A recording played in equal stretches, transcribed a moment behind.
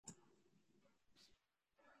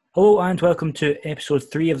Hello and welcome to episode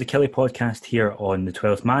 3 of the Kelly podcast here on the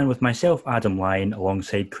 12th Man with myself, Adam Lyon,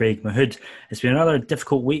 alongside Craig Mahood. It's been another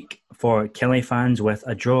difficult week for Kelly fans with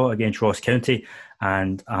a draw against Ross County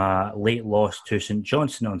and a late loss to St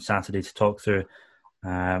Johnstone on Saturday to talk through,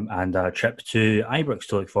 and a trip to Ibrox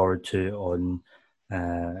to look forward to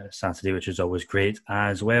on Saturday, which is always great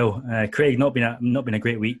as well. Craig, not been a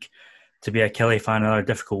great week to be a Kelly fan, another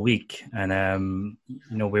difficult week, and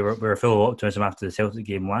we were full of optimism after the Celtic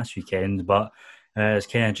game last weekend, but it's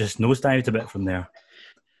kind of just nosedived a bit from there.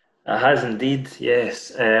 It has indeed,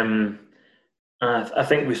 yes. I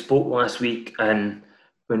think we spoke last week, and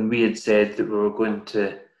when we had said that we were going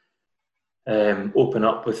to open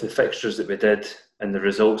up with the fixtures that we did and the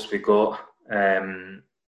results we got,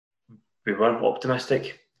 we weren't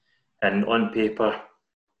optimistic. And on paper,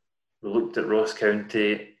 we looked at Ross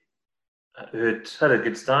County, who'd had a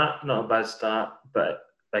good start, not a bad start, but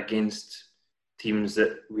against teams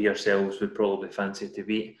that we ourselves would probably fancy to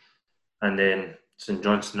beat. And then St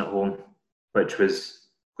Johnstone at home, which was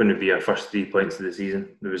going to be our first 3 points of the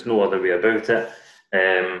season. There was no other way about it.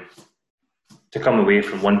 To come away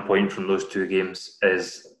from 1 point from those two games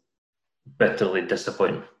is bitterly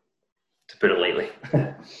disappointing, to put it lightly.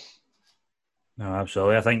 No,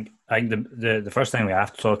 absolutely. I think the first thing we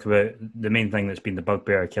have to talk about, the main thing that's been the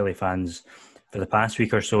bugbear of Kelly fans for the past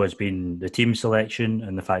week or so has been the team selection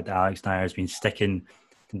and the fact that Alex Dyer has been sticking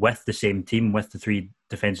with the same team, with the three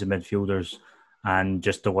defensive midfielders and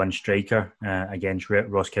just the one striker against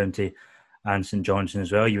Ross County and St Johnstone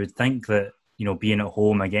as well. You would think that, being at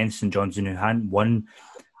home against St Johnstone, who hadn't won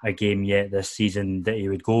a game yet this season, that he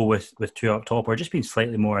would go with two up top or just being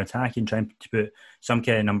slightly more attacking, trying to put some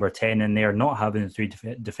kind of number 10 in there, not having the three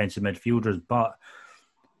defensive midfielders. But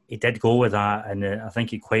he did go with that, and I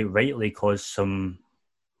think it quite rightly caused some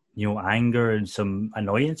anger and some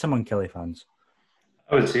annoyance among Kelly fans.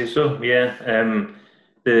 I would say so, yeah.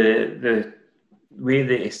 The way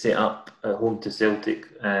that he set up at home to Celtic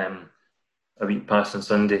a week past on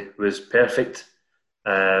Sunday was perfect.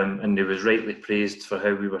 And he was rightly praised for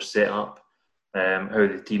how we were set up, how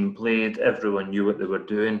the team played. Everyone knew what they were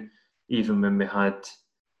doing. Even when we had,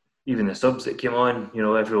 even the subs that came on,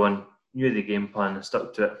 everyone knew the game plan and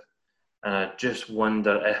stuck to it. And I just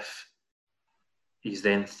wonder if he's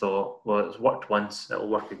then thought, well, it's worked once, it'll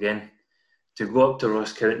work again. To go up to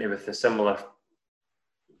Ross County with a similar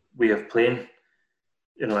way of playing,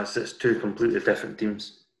 it's two completely different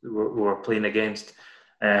teams we were playing against.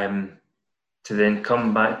 To then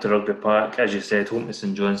come back to Rugby Park, as you said, home to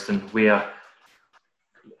St Johnstone, where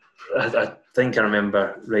I think I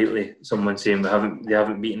remember rightly someone saying they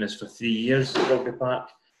haven't beaten us for 3 years at Rugby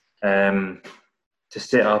Park. To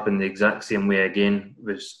set up in the exact same way again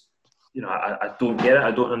was, I don't get it.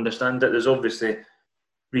 I don't understand it. There's obviously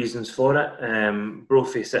reasons for it.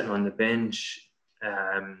 Brophy sitting on the bench.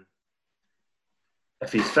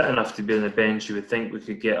 If he's fit enough to be on the bench, you would think we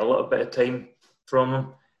could get a little bit of time from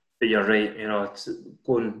him. But you're right, it's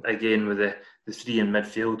going again with the three in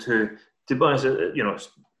midfield who, to be honest, it's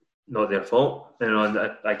not their fault. And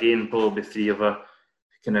again, probably three of our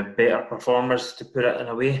kind of better performers, to put it in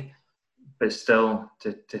a way. But still,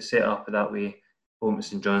 to set up that way, home to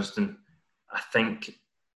St Johnstone, I think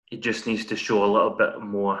he just needs to show a little bit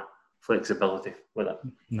more flexibility with it.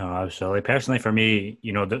 No, absolutely. Personally, for me,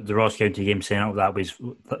 the Ross County game set up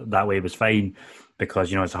that way was fine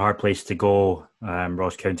because it's a hard place to go.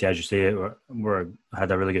 Ross County, as you say,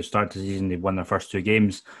 had a really good start to the season. They won their first two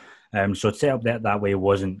games, so to set up that way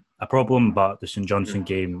wasn't a problem. But the St Johnstone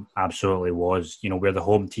game absolutely was. We're the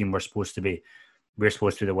home team. We're supposed to be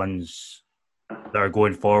the ones that are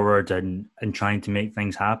going forward and trying to make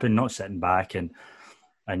things happen, not sitting back and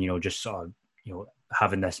just sort of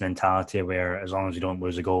having this mentality where as long as we don't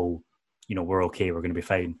lose a goal, we're okay, we're going to be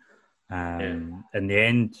fine. In the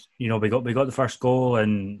end, we got the first goal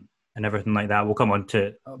and everything like that. We'll come on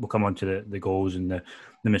to the goals and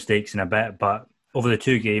the mistakes in a bit. But over the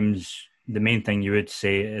two games, the main thing you would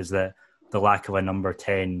say is that the lack of a number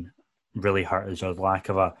 10 really hurt us, or the lack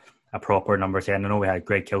of a proper number 10. I know we had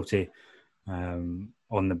Greg Kiltie on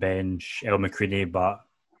the bench, El McCready, but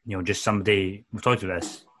just somebody, we've talked about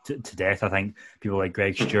this to death. I think people like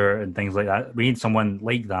Greg Stewart and things like that, we need someone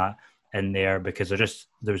like that in there because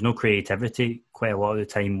there was no creativity quite a lot of the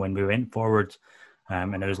time when we went forward,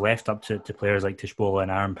 and it was left up to players like Tishbola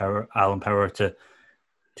and Alan Power to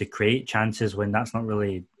create chances when that's not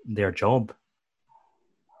really their job.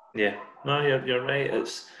 Yeah, no, you're right.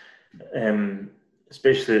 It's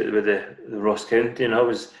especially with the Ross County, and that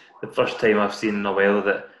was the first time I've seen in a while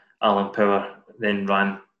that Alan Power then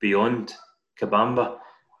ran beyond Kabamba.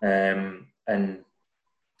 And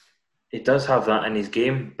he does have that in his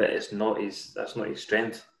game, but that's not his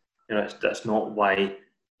strength. That's not why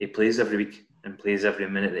he plays every week and plays every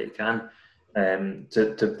minute that he can.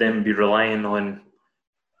 To then be relying on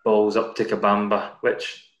balls up to Kabamba,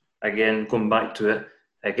 which again going back to it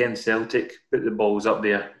against Celtic, put the balls up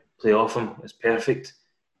there, play off him is perfect.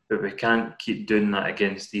 But we can't keep doing that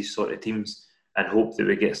against these sort of teams and hope that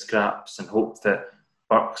we get scraps and hope that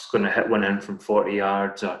Burke's going to hit one in from 40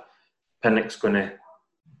 yards or Pinnock's going to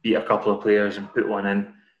beat a couple of players and put one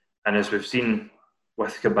in. And as we've seen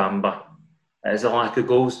with Kabamba, it is a lack of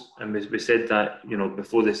goals. And we said that,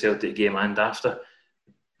 before the Celtic game and after.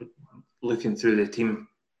 Looking through the team,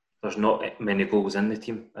 there's not many goals in the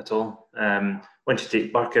team at all. Once you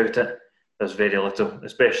take Burke out it, there's very little,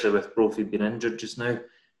 especially with Brophy being injured just now.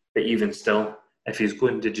 But even still, if he's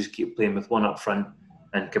going to just keep playing with one up front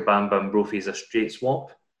and Kabamba and Brophy is a straight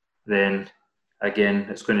swap, then again,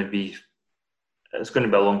 it's going to be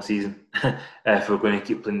a long season if we're going to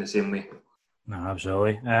keep playing the same way. No,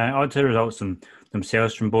 absolutely. On to the results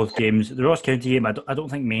themselves from both games. The Ross County game, I don't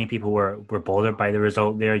think many people were bothered by the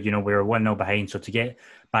result there. We were 1-0 behind, so to get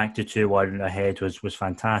back to 2-1 ahead was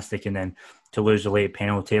fantastic, and then to lose the late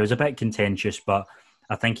penalty, it was a bit contentious. But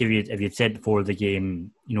I think if you'd said before the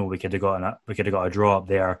game, we could have got a draw up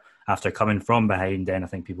there after coming from behind, then I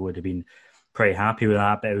think people would have been pretty happy with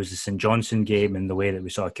that. But it was the St Johnstone game and the way that we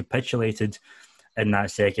sort of capitulated in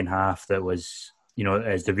that second half that was,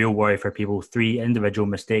 is the real worry for people. 3 individual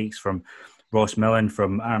mistakes from Ross Millen,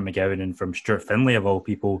 from Aaron McGowan, and from Stuart Finlay of all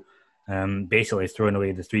people, basically throwing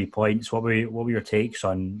away the 3 points. What were your takes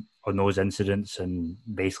on those incidents and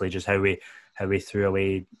basically just how we threw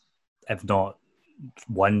away, if not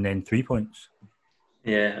 1, then 3 points?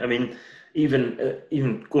 Yeah, I mean, even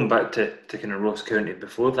going back to kind of Ross County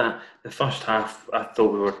before that, the first half I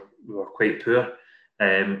thought we were quite poor.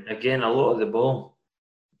 Again, a lot of the ball,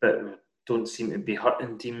 but we don't seem to be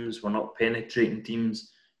hurting teams. We're not penetrating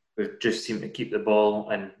teams. We just seem to keep the ball,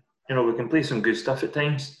 and we can play some good stuff at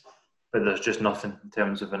times, but there's just nothing in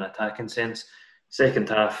terms of an attacking sense. Second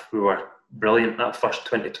half, we were brilliant. That first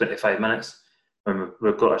 20-25 minutes when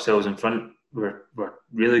we got ourselves in front, we're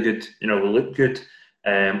really good. We look good.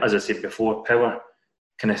 As I said before, power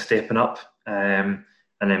kind of stepping up, and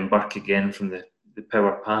then Burke again from the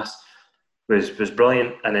power pass was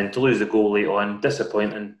brilliant. And then to lose the goal late on,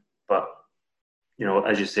 disappointing. But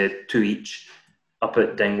as you said, 2 each up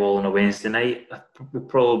at Dingwall on a Wednesday night.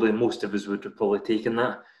 Probably most of us would have probably taken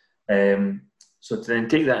that. So to then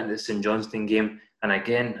take that into the St Johnstone game, and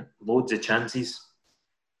again, loads of chances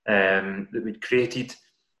that we'd created.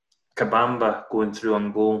 Kabamba going through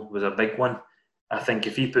on goal was a big one. I think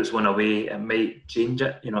if he puts one away, it might change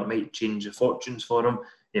it. It might change the fortunes for him.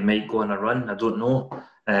 He might go on a run. I don't know.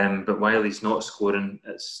 But while he's not scoring,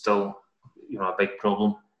 it's still, a big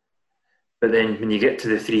problem. But then when you get to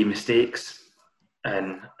the 3 mistakes,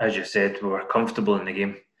 and as you said, we were comfortable in the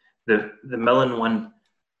game. The Millen one,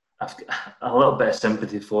 I've got a little bit of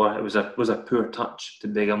sympathy for. It was a poor touch to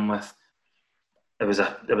begin with. It was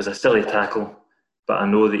a silly tackle. But I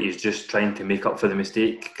know that he's just trying to make up for the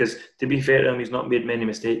mistake, because to be fair to him, he's not made many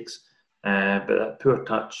mistakes. But that poor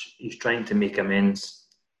touch, he's trying to make amends,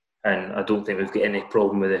 and I don't think we've got any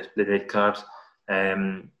problem with the red card.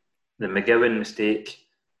 The McGowan mistake,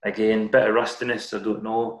 again, bit of rustiness. I don't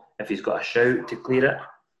know if he's got a shout to clear it.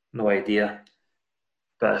 No idea.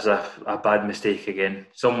 But it's a bad mistake again.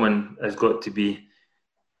 Someone has got to be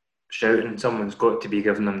shouting. Someone's got to be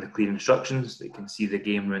giving them the clear instructions. They can see the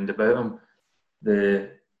game round about him.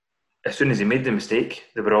 As soon as he made the mistake,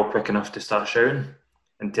 they were all quick enough to start shouting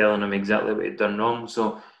and telling him exactly what he'd done wrong.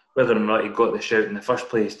 So whether or not he got the shout in the first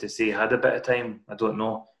place to say he had a bit of time, I don't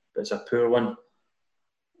know, but it's a poor one.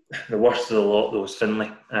 The worst of the lot, though, is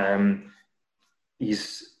Finlay.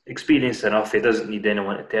 He's experienced enough. He doesn't need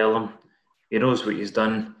anyone to tell him. He knows what he's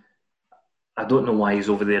done. I don't know why he's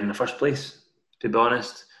over there in the first place, to be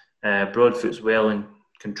honest. Broadfoot's well in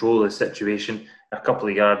control of the situation, a couple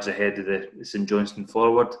of yards ahead of the St Johnstone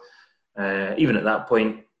forward. Even at that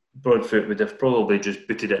point, Broadfoot would have probably just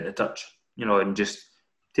booted it in the touch, and just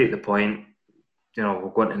take the point. We'll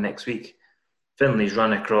go into next week. Finlay's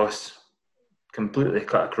run across, completely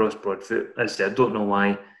cut across Broadfoot. As I said, I don't know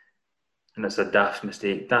why, and it's a daft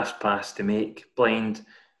mistake, daft pass to make, blind.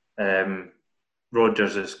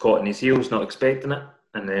 Rodgers is caught in his heels, not expecting it,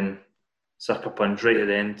 and then sucker punch right at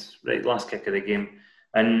the end, right last kick of the game.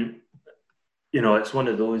 And it's one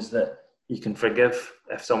of those that you can forgive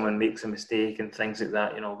if someone makes a mistake and things like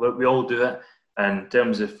that. We all do it. And in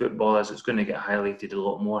terms of footballers, it's going to get highlighted a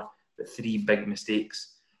lot more. But 3 big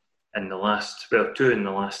mistakes in the last, 2 in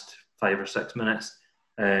the last 5 or 6 minutes,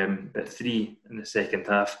 but 3 in the second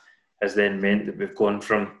half. has then meant that we've gone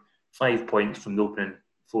from 5 points from the opening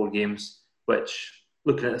 4 games, which,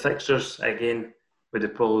 looking at the fixtures, again, would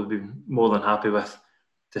have probably been more than happy with,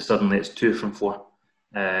 to suddenly it's 2 from 4.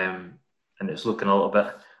 And it's looking a little bit,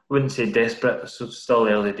 I wouldn't say desperate, it's still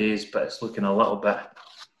early days, but it's looking a little bit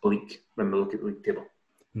bleak when we look at the league table.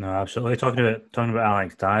 No, absolutely. Talking about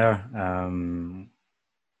Alex Dyer, I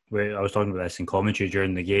was talking about this in commentary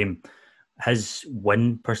during the game. His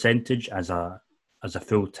win percentage as a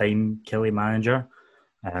full-time Killie manager,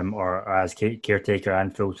 or as caretaker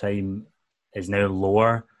and full-time, is now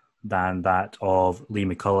lower than that of Lee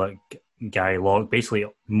McCulloch, Gary Locke, basically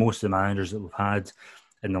most of the managers that we've had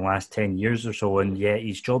in the last 10 years or so, and yet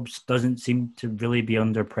his job doesn't seem to really be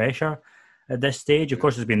under pressure at this stage. Of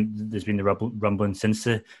course, there's been the rumbling since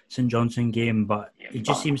the St Johnstone game, but he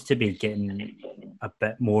just seems to be getting a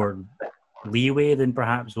bit more leeway than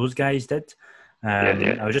perhaps those guys did.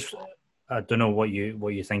 I don't know what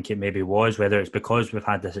you think it maybe was, whether it's because we've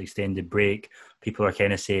had this extended break, people are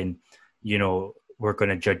kind of saying, we're going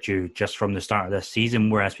to judge you just from the start of this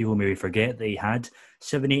season, whereas people maybe forget that he had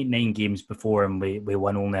 7, 8, 9 games before and we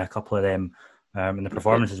won only a couple of them, and the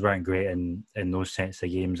performances weren't great in those sets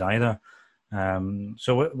of games either.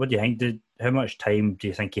 So what do you think? How much time do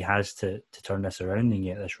you think he has to turn this around and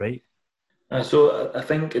get this right? So I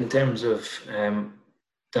think in terms of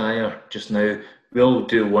Dyer just now, we all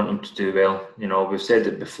do want him to do well. We've said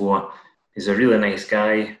it before. He's a really nice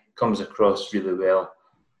guy, comes across really well.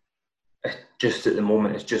 Just at the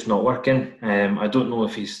moment, it's just not working. I don't know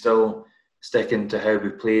if he's still sticking to how we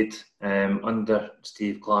played under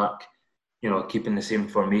Steve Clarke, keeping the same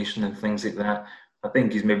formation and things like that. I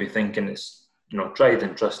think he's maybe thinking it's, tried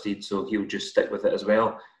and trusted, so he'll just stick with it as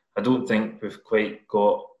well. I don't think we've quite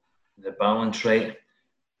got the balance right.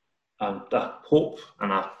 I hope,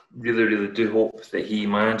 and I really, really do hope that he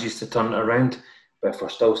manages to turn it around. But if we're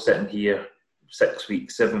still sitting here 6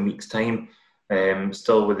 weeks, 7 weeks' time,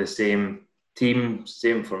 still with the same team,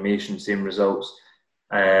 same formation, same results,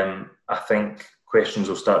 I think questions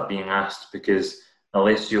will start being asked, because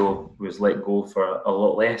Alessio was let go for a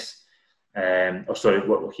lot less.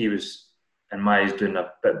 What he was, in my eyes, doing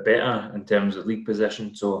a bit better in terms of league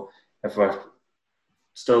position. So if we're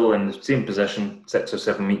still in the same position 6 or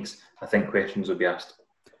 7 weeks, I think questions will be asked.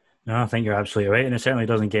 No, I think you're absolutely right, and it certainly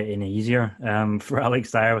doesn't get any easier for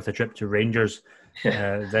Alex Dyer with a trip to Rangers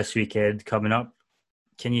this weekend coming up.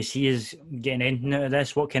 Can you see us getting anything out of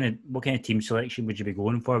this? What kind of team selection would you be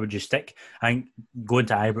going for? Would you stick? I think going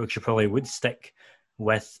to Ibrox, you probably would stick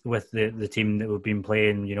with the team that we've been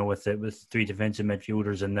playing. With 3 defensive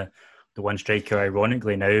midfielders and the one striker,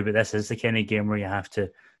 ironically now. But this is the kind of game where you have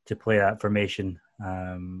to play that formation,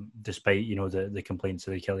 despite the complaints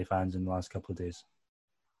of the Killie fans in the last couple of days.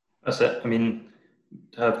 That's it. I mean,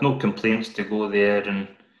 I have no complaints to go there and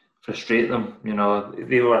frustrate them.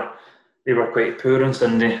 They were quite poor on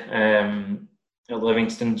Sunday at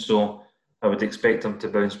Livingston, so I would expect them to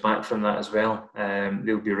bounce back from that as well.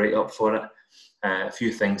 They'll be right up for it. A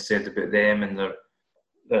few things said about them and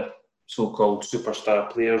their so-called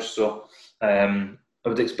superstar players, so I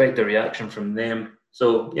would expect a reaction from them.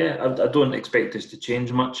 So yeah, I don't expect us to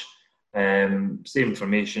change much. Same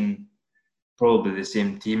formation, probably the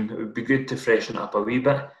same team. It would be good to freshen it up a wee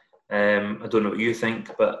bit. I don't know what you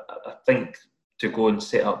think, but I think to go and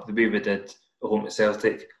set up the way we did at home at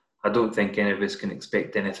Celtic, I don't think any of us can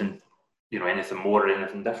expect anything, anything more or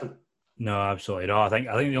anything different. No, absolutely not. I think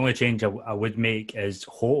the only change I would make is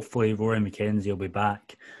hopefully Rory McKenzie will be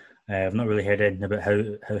back. I've not really heard anything about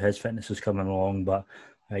how his fitness is coming along, but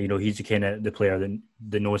he's the kind of the player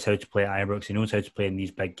that knows how to play at Ibrox. He knows how to play in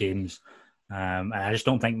these big games. And I just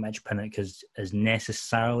don't think Mitch Pinnock is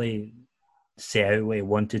necessarily set out what he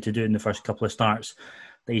wanted to do in the first couple of starts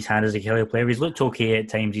that he's had as a Killie player. He's looked okay at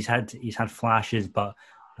times. He's had flashes, but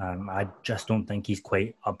I just don't think he's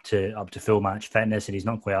quite up to full match fitness, and he's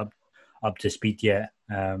not quite up to speed yet.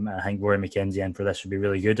 I think Rory McKenzie in for this would be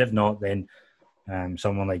really good. If not, then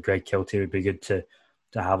someone like Greg Kiltie would be good to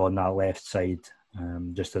have on that left side,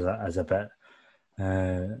 just as a bit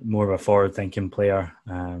more of a forward-thinking player,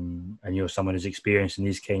 and someone who's experienced in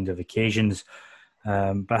these kind of occasions.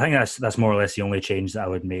 But I think that's more or less the only change that I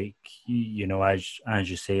would make. As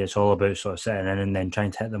you say, it's all about sort of sitting in and then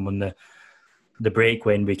trying to hit them on the break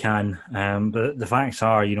when we can. But the facts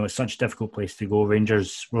are, it's such a difficult place to go.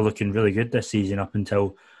 Rangers were looking really good this season up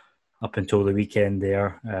until the weekend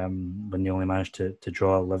there, when they only managed to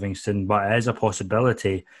draw Livingston. But it is a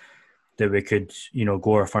possibility that we could,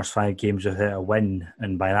 go our first 5 games without a win.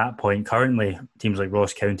 And by that point, currently, teams like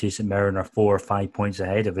Ross County, St Mirren are 4 or 5 points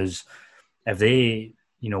ahead of us. If they,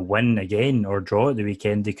 win again or draw at the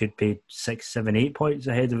weekend, they could be 6, 7, 8 points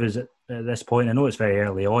ahead of us at this point. I know it's very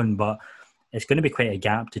early on, but it's going to be quite a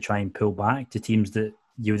gap to try and pull back to teams that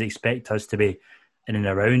you would expect us to be in and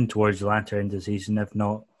around towards the latter end of the season, if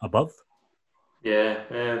not above. Yeah,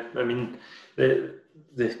 I mean, the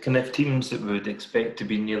kind of teams that we would expect to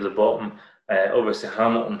be near the bottom, obviously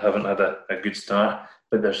Hamilton haven't had a good start,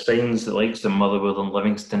 but there's signs that likes of Motherwell and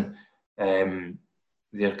Livingston,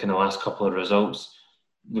 their kind of last couple of results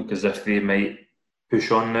look as if they might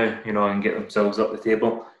push on now, and get themselves up the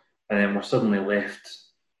table. And then we're suddenly left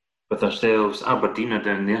with ourselves. Aberdeen are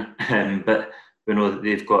down there, but we know that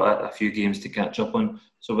they've got a few games to catch up on.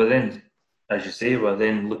 So we're then, as you say, we're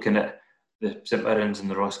then looking at the St Mirrens and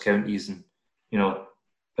the Ross Counties, and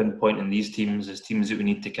pinpointing these teams as teams that we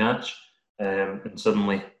need to catch. And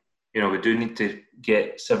suddenly, we do need to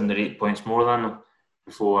get 7 or 8 points more than them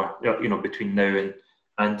before, between now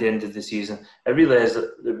and the end of the season. It really is,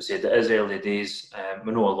 like we said, it is early days.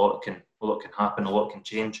 We know a lot can happen, a lot can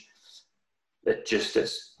change.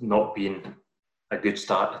 It's not been a good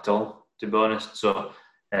start at all, to be honest. So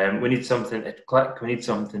we need something to click, we need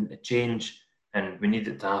something to change, and we need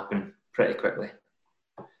it to happen pretty quickly.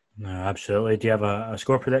 No, absolutely. Do you have a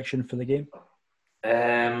score prediction for the game?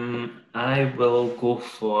 I will go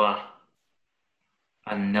for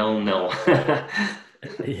a 0-0.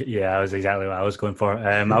 Yeah, that was exactly what I was going for.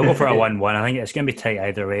 I'll go for a 1-1. I think it's going to be tight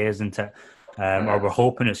either way, isn't it? Or we're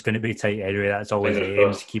hoping it's going to be tight either way. That's always the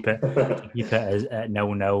aim, to keep it at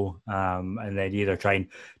 0-0, and then either try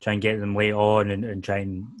and get them late on and try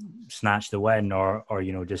and snatch the win, or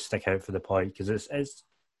just stick out for the point, because it's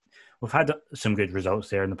we've had some good results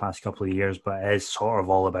there in the past couple of years, but it is sort of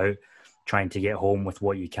all about trying to get home with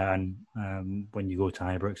what you can when you go to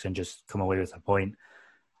Ibrox and just come away with a point.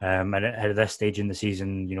 And at this stage in the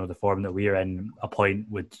season, the form that we're in, a point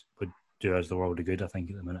would do us the world of good, I think,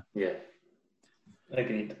 at the minute. Yeah,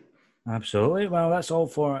 agreed. Absolutely. Well, that's all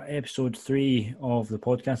for episode 3 of the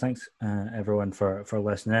podcast. Thanks, everyone, for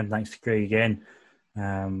listening. Thanks to Craig again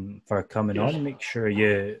for coming on. Make sure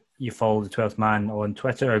you follow the 12th Man on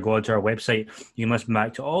Twitter, or go onto our website. You can listen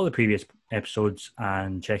back to all the previous episodes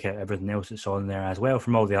and check out everything else that's on there as well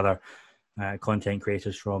from all the other content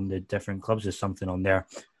creators from the different clubs. There's something on there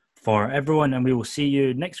for everyone, and we will see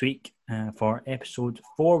you next week for episode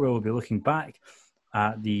 4, where we'll be looking back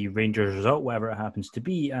at the Rangers result, whatever it happens to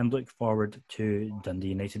be, and look forward to Dundee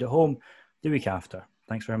United at home the week after.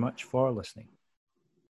 Thanks very much for listening.